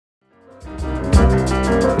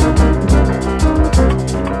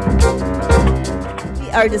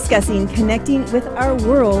are discussing connecting with our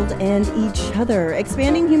world and each other,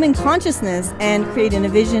 expanding human consciousness, and creating a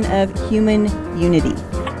vision of human unity.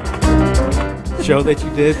 The show that you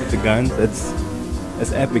did with the guns, that's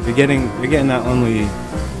epic. You're getting not only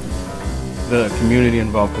the community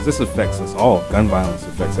involved, because this affects us all. Gun violence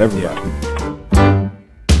affects everybody.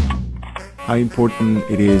 How important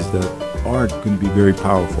it is that art can be very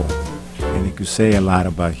powerful, and it could say a lot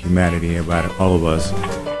about humanity, about all of us.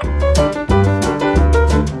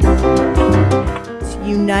 It's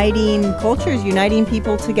uniting cultures, uniting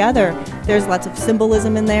people together. There's lots of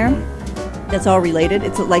symbolism in there. That's all related.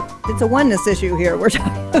 It's a oneness issue here we're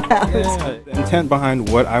talking about. Yeah. The intent behind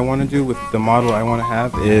what I want to do with the model I want to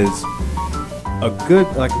have is a good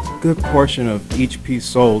portion of each piece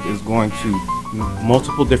sold is going to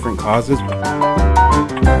multiple different causes.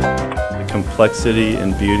 The complexity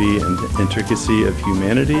and beauty and intricacy of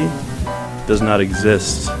humanity does not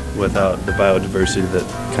exist without the biodiversity that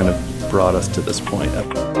kind of brought us to this point.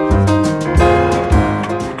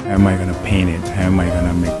 How am I going to paint it? How am I going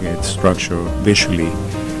to make it structure visually?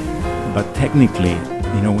 But technically,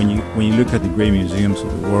 you know, when you look at the great museums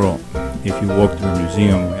of the world, if you walk to a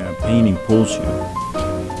museum and a painting pulls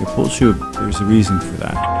you, there's a reason for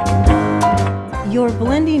that. You're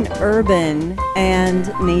blending urban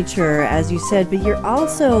and nature, as you said, but you're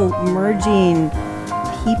also merging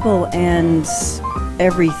people and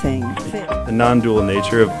everything. The non-dual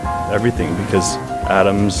nature of everything, because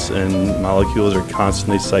atoms and molecules are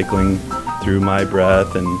constantly cycling through my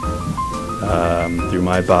breath and through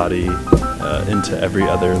my body into every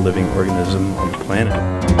other living organism on the planet.